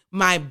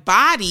my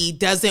body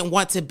doesn't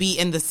want to be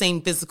in the same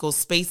physical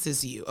space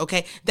as you.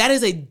 Okay. That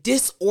is a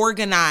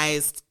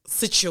disorganized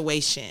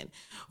situation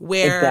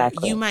where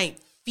you might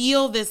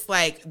feel this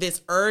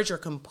urge or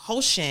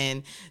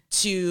compulsion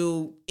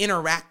to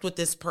interact with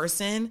this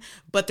person,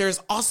 but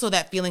there's also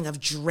that feeling of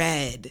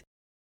dread.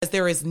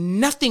 There is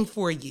nothing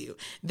for you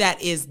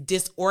that is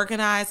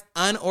disorganized,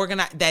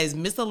 unorganized, that is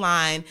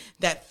misaligned,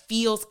 that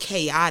feels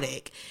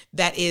chaotic,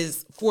 that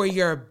is for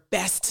your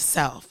best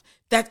self.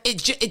 That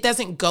it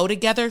doesn't go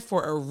together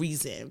for a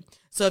reason.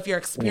 So if you're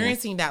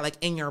experiencing that like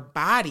in your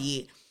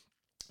body,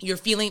 you're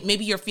feeling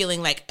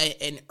like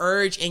an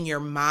urge in your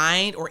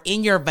mind or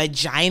in your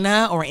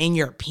vagina or in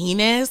your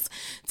penis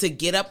to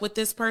get up with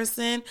this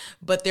person.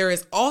 But there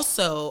is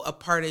also a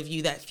part of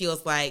you that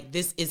feels like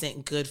this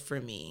isn't good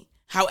for me.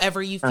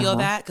 However you feel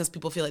that, because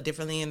people feel it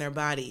differently in their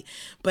body.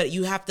 But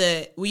you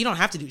don't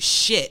have to do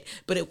shit,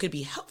 but it could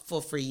be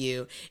helpful for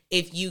you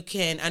if you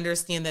can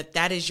understand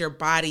that is your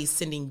body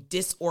sending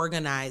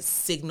disorganized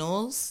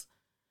signals,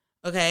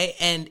 okay?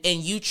 And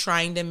you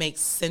trying to make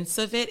sense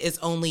of it is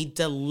only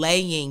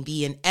delaying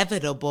the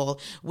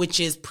inevitable, which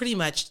is pretty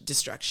much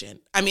destruction.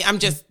 I mean,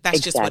 just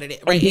what it is,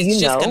 right?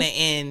 It's just going to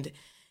end.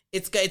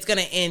 It's going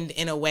to end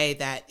in a way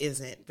that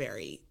isn't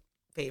very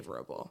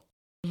favorable.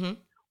 Mm-hmm.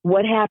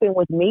 What happened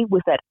with me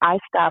was that I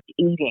stopped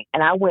eating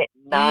and I went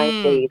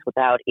 9 days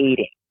without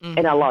eating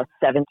and I lost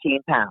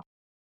 17 pounds.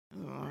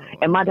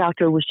 And my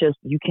doctor was just,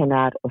 you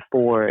cannot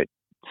afford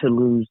to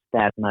lose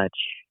that much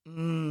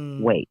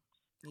weight.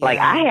 Yeah. Like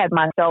I had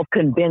myself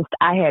convinced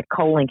I had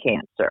colon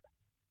cancer.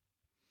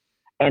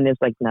 And it's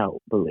like, no,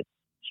 boo, it's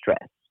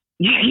stress.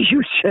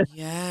 You just,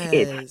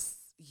 it's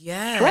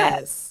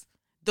stress.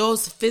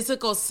 those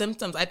physical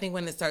symptoms, I think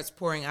when it starts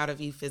pouring out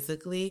of you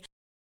physically,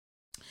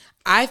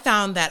 I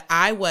found that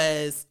I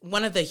was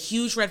one of the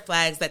huge red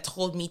flags that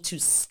told me to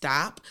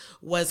stop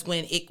was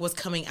when it was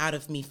coming out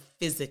of me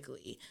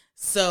physically.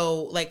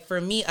 So like for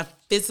me, a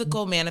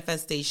physical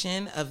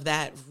manifestation of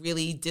that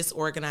really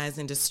disorganized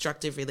and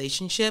destructive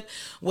relationship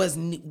was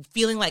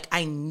feeling like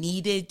I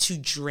needed to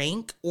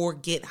drink or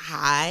get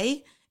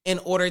high in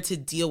order to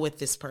deal with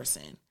this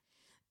person.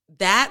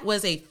 That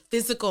was a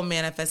physical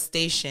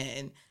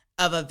manifestation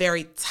of a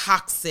very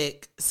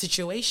toxic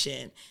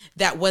situation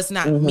that was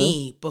not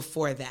me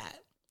before that.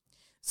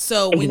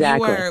 So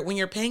when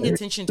you're paying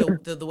attention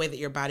to the way that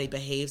your body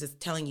behaves, it's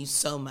telling you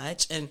so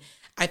much. And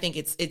I think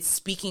it's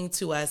speaking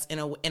to us in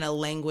a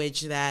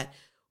language that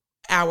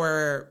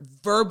our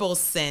verbal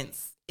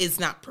sense is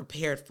not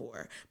prepared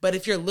for. But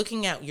if you're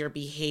looking at your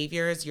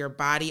behaviors, your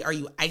body, are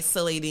you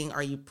isolating?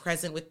 Are you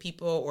present with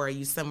people, or are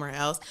you somewhere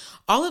else?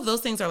 All of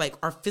those things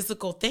are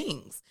physical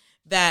things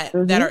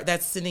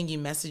that's sending you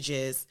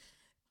messages.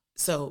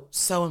 So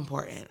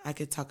important. I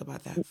could talk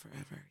about that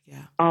forever.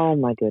 Yeah. Oh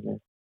my goodness.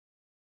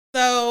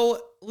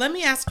 So let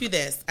me ask you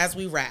this as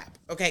we wrap,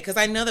 okay? Because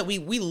I know that we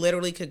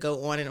literally could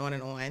go on and on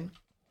and on.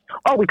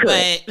 Oh, we could.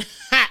 But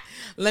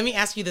let me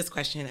ask you this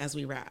question as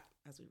we wrap.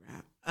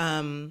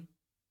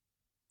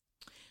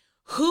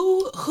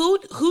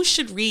 Who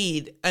should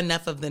read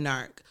Enough of the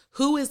Narc?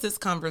 Who is this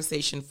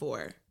conversation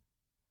for?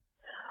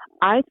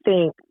 I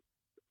think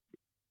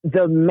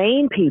the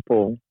main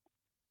people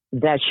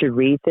that should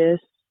read this,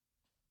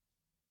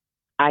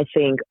 I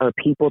think, are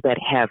people that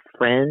have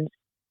friends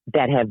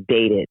that have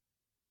dated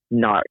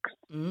narcs.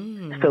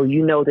 So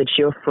you know that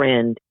your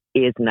friend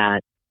is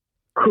not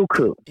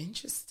cuckoo.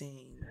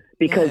 Interesting.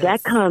 Because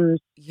that comes,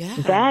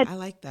 I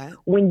like that.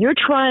 When you're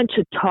trying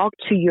to talk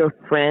to your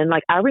friend,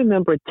 like I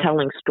remember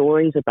telling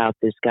stories about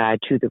this guy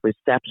to the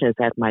receptionist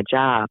at my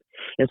job.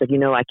 It's like,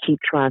 I keep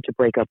trying to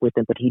break up with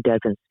him, but he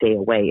doesn't stay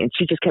away. And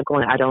she just kept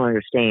going, I don't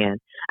understand.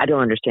 I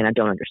don't understand. I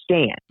don't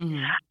understand.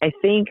 Mm-hmm. I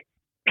think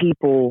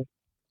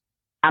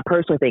I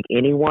personally think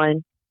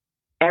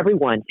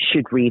everyone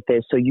should read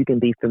this so you can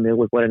be familiar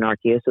with what a narc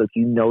is. So if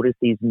you notice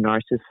these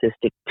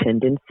narcissistic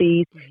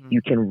tendencies,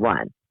 you can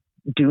run.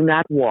 Do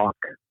not walk.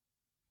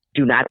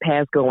 Do not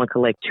pass go and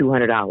collect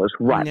 $200.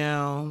 Run.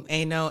 No,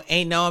 ain't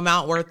no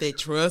amount worth it.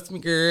 Trust me,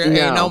 girl.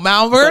 No. Ain't no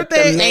amount worth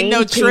it. Ain't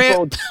no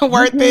trip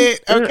worth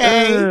it.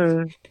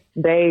 Okay.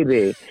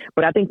 Baby.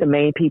 But I think the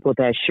main people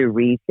that should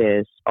read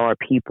this are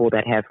people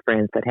that have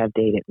friends that have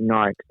dated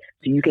narcs.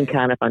 So you can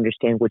kind of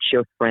understand what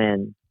your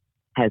friend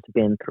has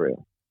been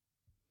through.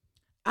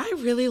 I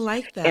really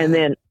like that. And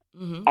then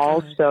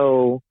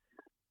also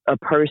a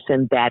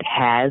person that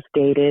has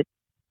dated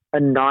a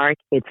narc,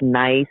 it's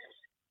nice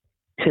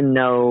to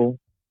know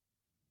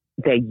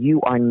that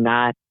you are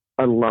not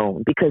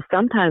alone, because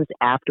sometimes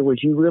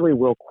afterwards you really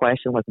will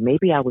question, like,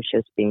 maybe I was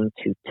just being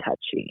too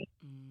touchy.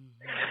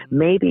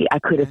 Maybe I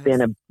could have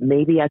been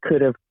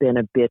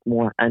a bit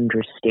more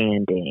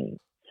understanding.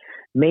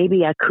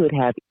 Maybe I could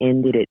have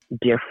ended it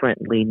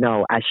differently.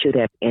 No, I should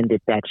have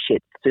ended that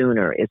shit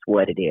sooner is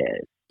what it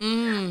is.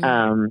 And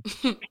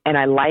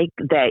I like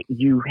that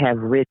you have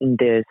written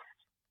this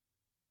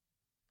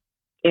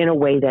in a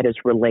way that is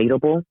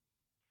relatable,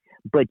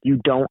 but you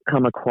don't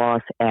come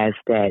across as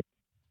that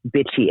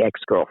bitchy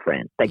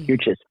ex-girlfriend. Like you're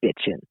just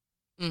bitching.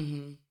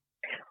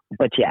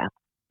 But yeah,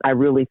 I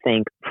really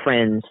think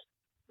friends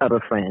of a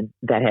friend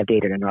that have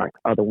dated a narc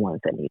are the ones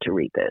that need to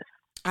read this.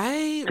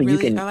 I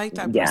like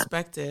that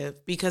perspective,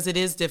 because it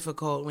is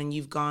difficult when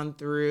you've gone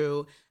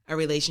through a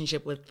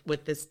relationship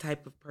with this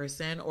type of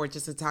person, or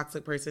just a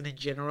toxic person in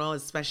general,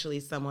 especially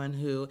someone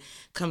who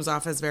comes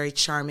off as very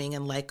charming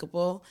and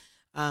likable.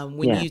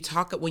 When you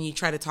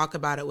try to talk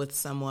about it with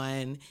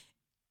someone,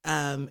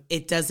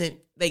 it doesn't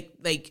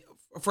like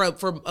for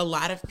a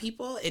lot of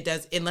people, it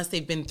does, unless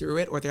they've been through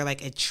it or they're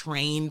like a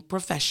trained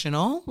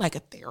professional, like a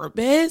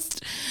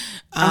therapist.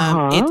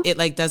 It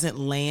like doesn't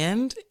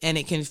land, and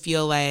it can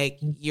feel like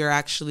you're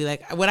actually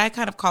like, what I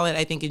kind of call it,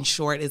 I think in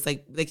short, is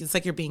like it's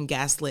like you're being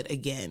gaslit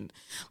again.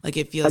 Like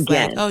it feels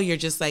like, oh, you're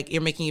just like,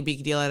 you're making a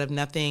big deal out of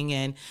nothing,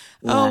 and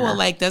oh well,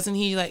 like doesn't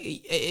he like?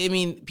 I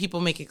mean,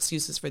 people make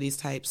excuses for these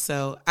types,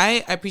 so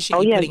I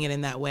appreciate you putting it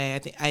in that way. I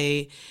think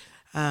I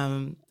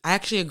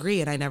actually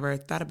agree, and I never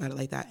thought about it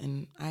like that,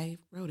 and I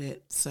wrote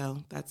it,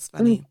 so that's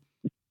funny.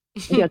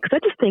 Yeah, because I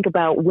just think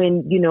about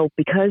when,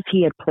 because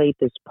he had played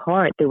this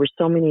part, there were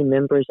so many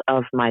members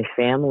of my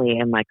family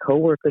and my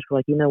coworkers were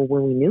like,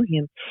 when we knew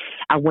him,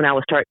 when I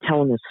would start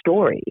telling the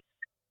stories,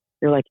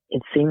 they're like,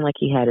 it seemed like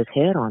he had his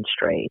head on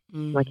straight.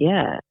 Like,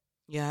 yeah,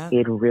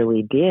 it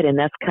really did. And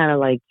that's kind of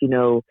like,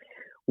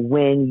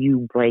 when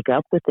you break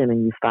up with them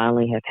and you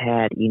finally have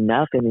had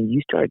enough, and then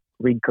you start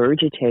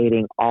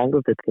regurgitating all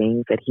of the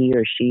things that he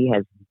or she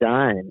has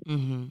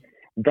done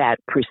that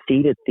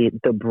preceded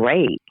the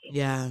break.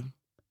 Yeah.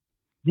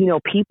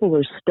 People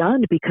are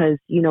stunned because,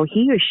 he or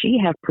she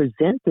have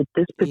presented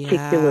this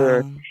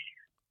particular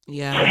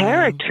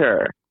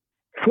character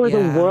for the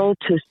world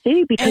to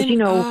see, because,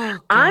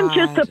 I'm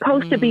just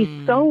supposed to be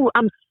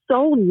I'm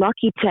so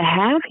lucky to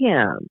have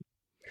him.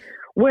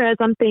 Whereas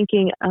I'm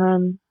thinking,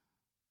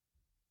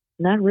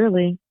 not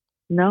really.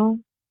 No,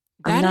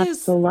 I'm That not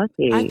is, so I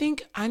lucky.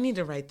 think I need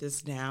to write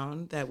this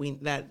down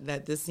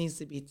that this needs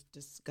to be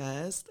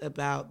discussed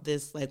about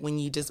this. Like when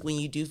you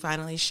do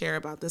finally share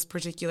about this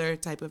particular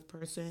type of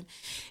person,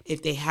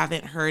 if they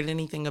haven't heard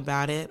anything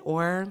about it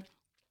or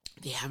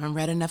they haven't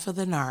read enough of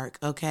the narc,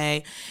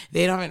 okay?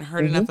 They haven't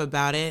heard Hmm. enough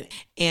about it.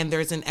 And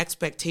there's an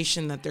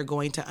expectation that they're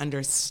going to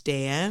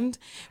understand.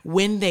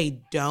 When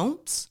they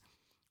don't,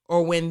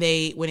 or when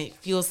it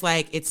feels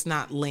like it's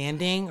not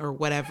landing or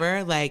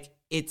whatever, like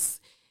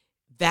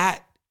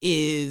that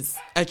is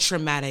a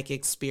traumatic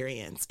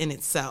experience in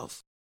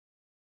itself.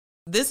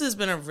 This has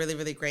been a really,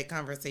 really great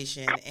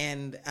conversation.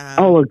 And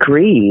Oh,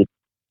 agreed.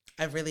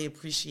 I really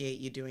appreciate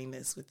you doing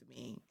this with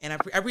me. And I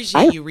I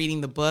appreciate you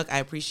reading the book. I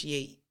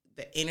appreciate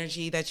the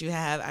energy that you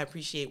have. I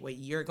appreciate what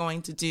you're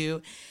going to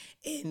do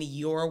in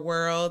your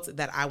world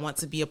that I want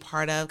to be a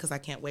part of because I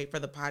can't wait for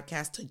the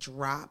podcast to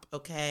drop,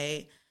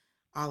 okay?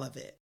 All of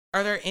it.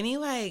 Are there any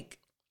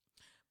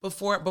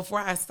before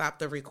I stop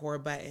the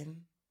record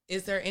button,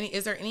 is there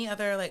any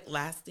other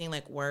lasting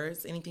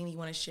words, anything you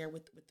want to share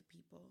with the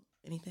people?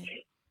 Anything?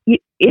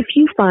 if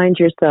you find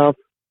yourself,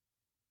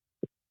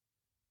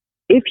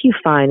 if you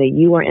find that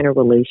you are in a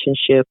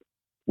relationship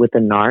with a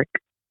narc,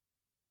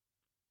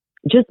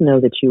 just know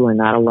that you are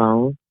not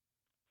alone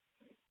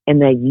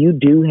and that you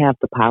do have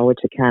the power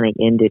to kind of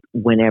end it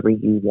whenever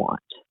you want.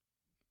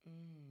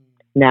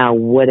 Now,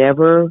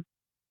 whatever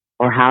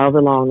or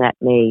however long that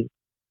may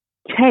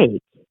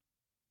take,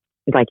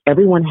 like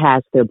everyone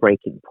has their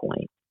breaking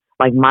point.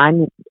 Like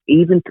mine,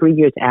 even 3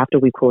 years after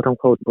we quote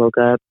unquote broke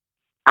up,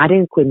 I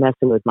didn't quit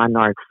messing with my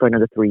narc for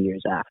another 3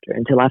 years after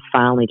until I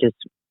finally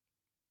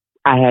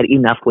I had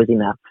enough was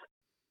enough.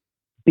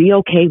 Be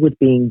okay with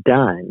being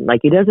done. Like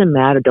it doesn't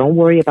matter. Don't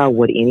worry about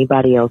what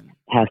anybody else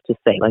has to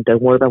say. Like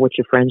don't worry about what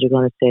your friends are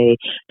going to say.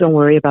 Don't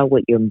worry about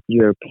what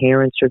your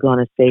parents are going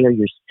to say or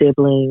your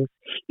siblings,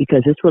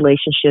 because this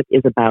relationship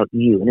is about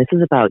you and this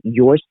is about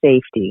your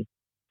safety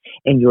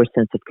and your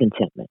sense of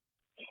contentment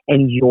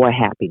and your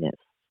happiness.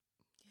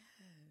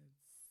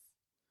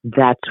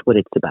 That's what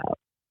it's about.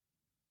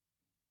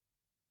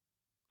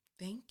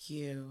 Thank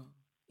you.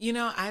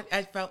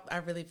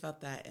 I really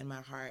felt that in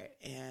my heart,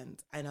 and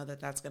I know that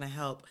that's going to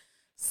help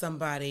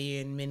somebody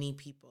and many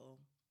people,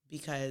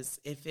 because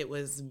if it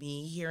was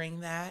me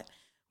hearing that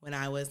when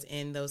I was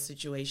in those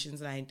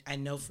situations, and I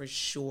know for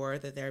sure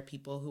that there are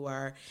people who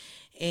are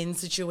in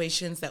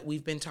situations that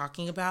we've been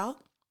talking about,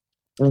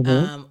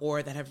 Mm-hmm.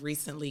 or that have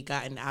recently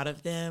gotten out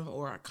of them,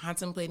 or are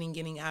contemplating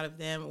getting out of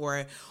them,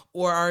 or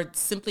are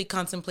simply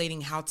contemplating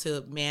how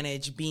to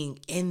manage being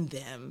in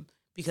them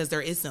because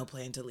there is no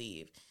plan to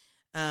leave.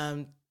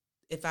 Um,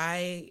 if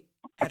I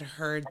had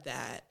heard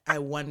that, I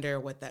wonder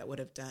what that would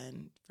have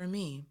done for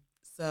me.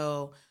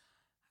 So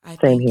I Same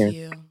thank here.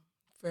 you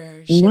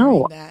for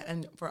No, sharing that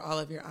and for all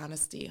of your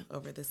honesty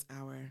over this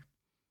hour.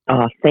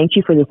 thank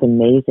you for this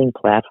amazing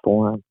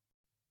platform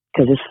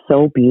because it's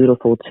so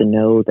beautiful to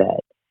know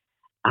that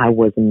I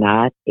was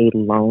not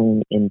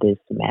alone in this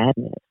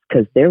madness.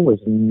 Because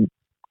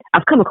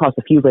I've come across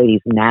a few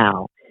ladies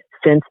now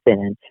since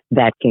then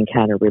that can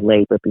kind of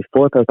relate, but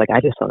before I was like, I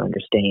just don't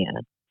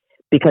understand.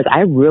 Because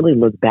I really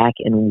look back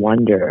and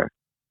wonder,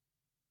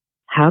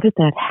 how did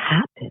that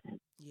happen?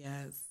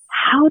 Yes.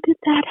 How did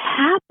that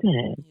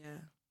happen? Yeah.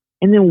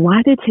 And then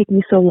why did it take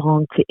me so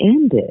long to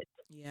end it?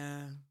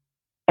 Yeah.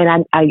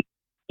 And I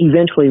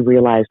eventually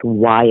realized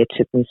why it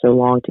took me so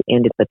long to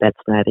end it, but that's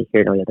neither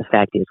here nor there. The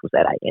fact is was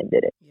that I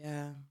ended it.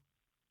 Yeah.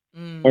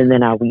 And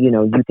then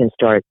you can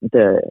start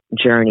the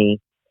journey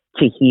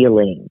to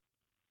healing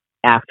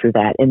after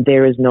that. And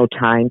there is no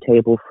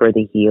timetable for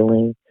the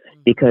healing,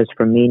 because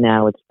for me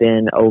now it's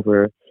been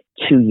over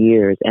 2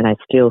 years and I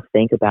still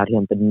think about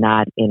him, but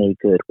not in a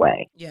good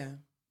way. Yeah.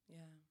 Yeah.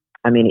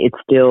 I mean, it's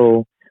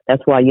still,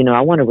 that's why,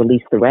 I want to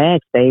release the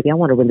rags, baby. I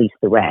want to release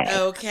the rags.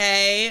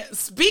 Okay.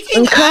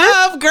 Speaking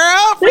of,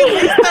 girl,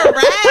 release the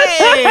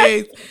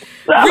rags.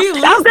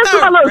 Release that's the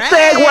my little rags.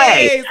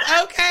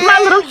 segue. Okay. My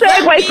little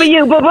segue for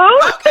you, boo-boo.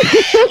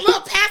 Okay.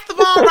 Look, pass the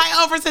ball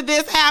right over to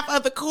this half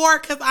of the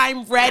court because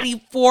I'm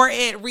ready for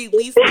it.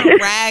 Release the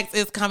rags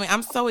is coming.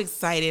 I'm so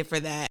excited for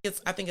that.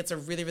 I think it's a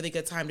really, really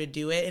good time to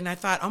do it. And I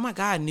thought, oh my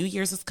God, New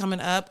Year's is coming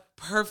up.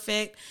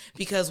 Perfect,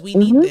 because we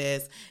need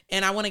this.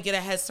 And I want to get a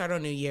head start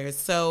on New Year's.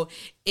 So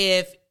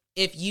if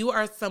you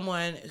are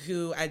someone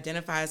who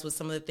identifies with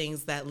some of the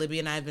things that Libby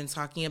and I have been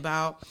talking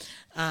about,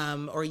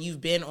 or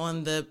you've been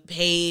on the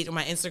page, on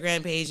my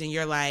Instagram page, and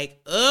you're like,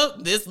 oh,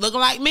 this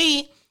looking like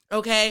me,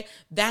 okay,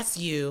 that's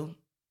you,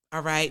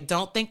 all right?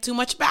 Don't think too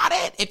much about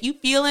it. If you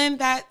feeling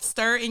that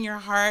stir in your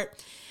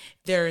heart,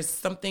 there's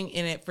something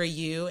in it for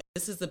you.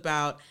 This is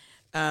about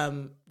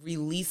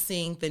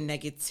releasing the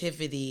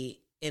negativity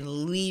and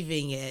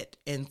leaving it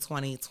in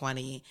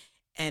 2020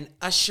 and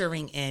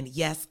ushering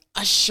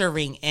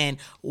in,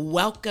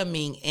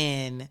 welcoming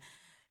in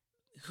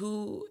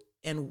who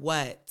and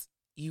what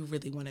you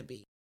really want to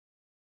be.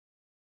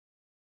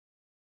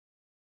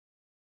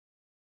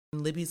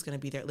 Libby's going to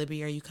be there.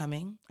 Libby, are you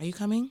coming? Are you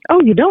coming? Oh,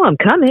 you know I'm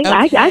coming.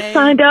 Okay. I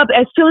signed up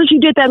as soon as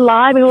you did that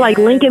live and like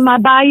link in my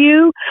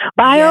bio.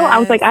 Yes. I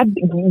was like,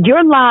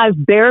 your live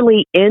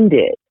barely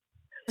ended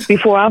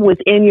before I was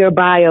in your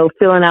bio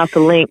filling out the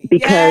link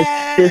because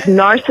this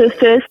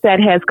narcissist that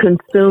has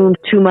consumed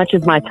too much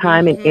of my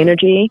time and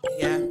energy,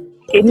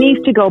 it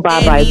needs to go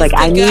bye-bye. It's like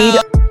I need